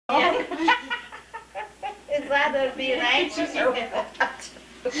glad that'd be an anxious or what.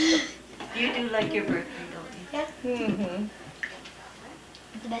 You do like your birthday, don't you? Yeah. Mm-hmm.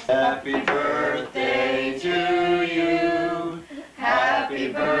 Happy birthday to you.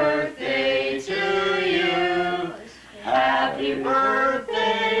 Happy birthday to you. Happy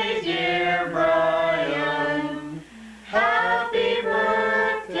birthday, dear Bryan. Happy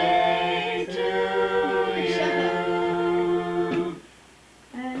birthday to you.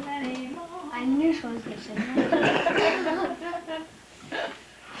 I knew she was going to say that.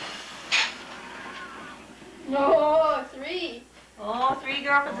 Oh, 3. Oh, 3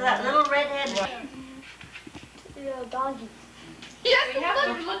 girlfriends of that little redhead. 3 little donkeys. Yes,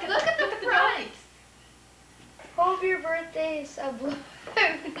 look at the front. Hope your birthday is a blue.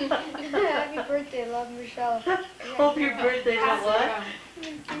 Happy birthday, love, Michelle. Hope your birthday's a what?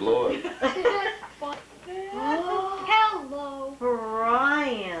 Lord. Oh, hello.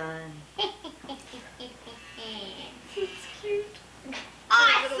 Bryan. It's cute.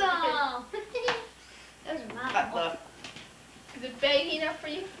 Awesome. Those are mine. Look. Is it baggy enough for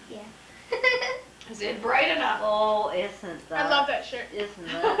you? Yeah. Is it bright enough? Oh, isn't that? I love that shirt. Isn't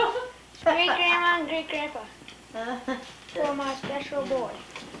that? Great grandma and great grandpa for my special boy.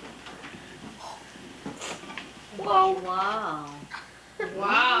 Whoa. Wow.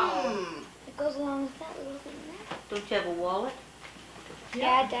 Wow. It goes along with that little thing there. Don't you have a wallet?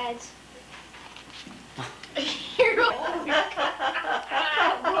 Yeah, Dad's. You're The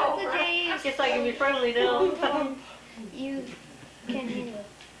days Guess I can be friendly now. you can handle it.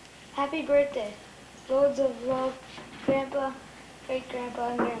 Happy birthday. Loads of love, Grandpa, great grandpa,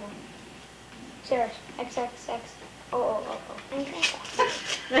 and grandma. Cherish. XXX. Oh. And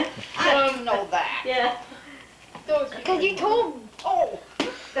grandpa. I didn't know that. Yeah. Because you told me. Oh.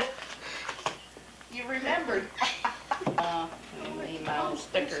 You remembered. My own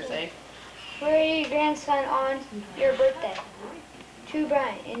stickers, eh? For your grandson on your birthday. To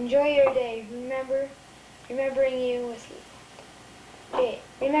Bryan, enjoy your day. Remembering you with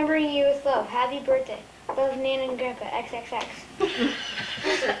love. Happy birthday. Love, Nana and Grandpa. XXX.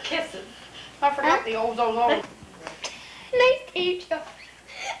 Those are kisses. I forgot the old. Nice tape job.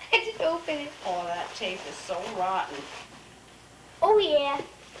 I just opened it. Oh, that tape is so rotten. Oh yeah.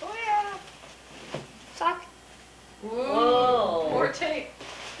 Oh, yeah. Sock. Whoa. More tape.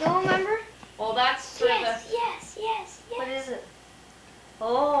 No, remember? Well, that's for Yes. What is it?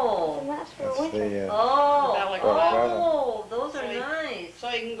 Oh. And that's for That's winter. the, Oh. Belly Oh. Those are So nice. So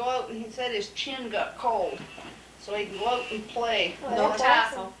he can go out, and he said his chin got cold. So he can go out and play. Oh, No that's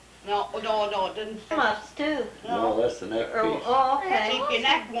tassel. No, it didn't. Muffs too. no, that's the neck Oh, piece. oh, okay. Keep your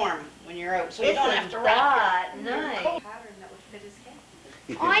neck warm when you're out, so you don't have to Isn't wrap that nice?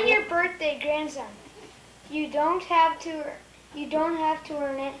 On your birthday, grandson, you don't have to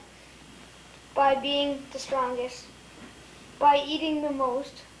earn it by being the strongest, by eating the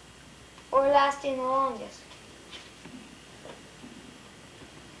most, or lasting the longest.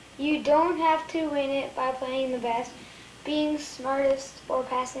 You don't have to win it by playing the best, being smartest, or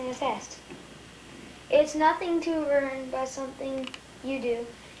passing a test. It's nothing to earn by something you do.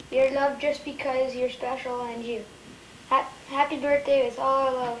 You're loved just because you're special and you. Happy birthday with all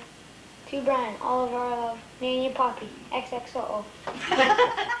our love. To Bryan, all of our love. Me and your Poppy. XXOO.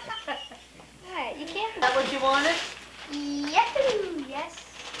 Alright, you can't. Is that what you wanted? Yahoo! Yes.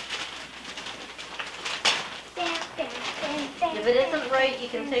 If it isn't right, you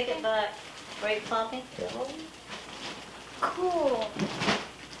can take it back. Right, Poppy? Cool.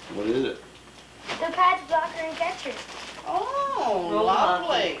 What is it? The patch blocker and catcher. Oh, Roll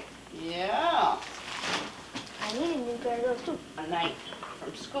lovely. Yeah. I need a new pair of those too. A night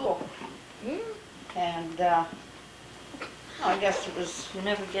from school. And, I guess it was, You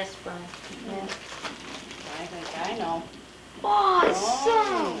never guessed, Bryan. I think I know.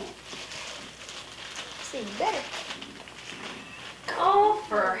 Awesome! See, better. Oh,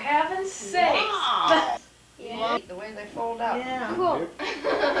 for heaven's sake. Wow. Yeah. The way they fold up. Yeah. Cool. So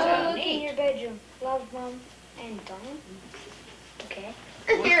Go look in neat. your bedroom. Love, Mom, and Don. Okay.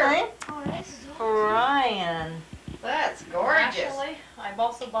 Here. Oh, that's Bryan. That's gorgeous. Actually, I've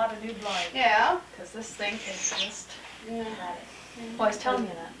also bought a new blind Yeah. because this thing is just. Yeah. Well, I was telling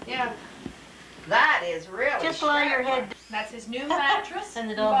you that. Yeah. That is really Just lie your head That's his new mattress. and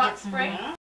the dog box gets spring. Yeah.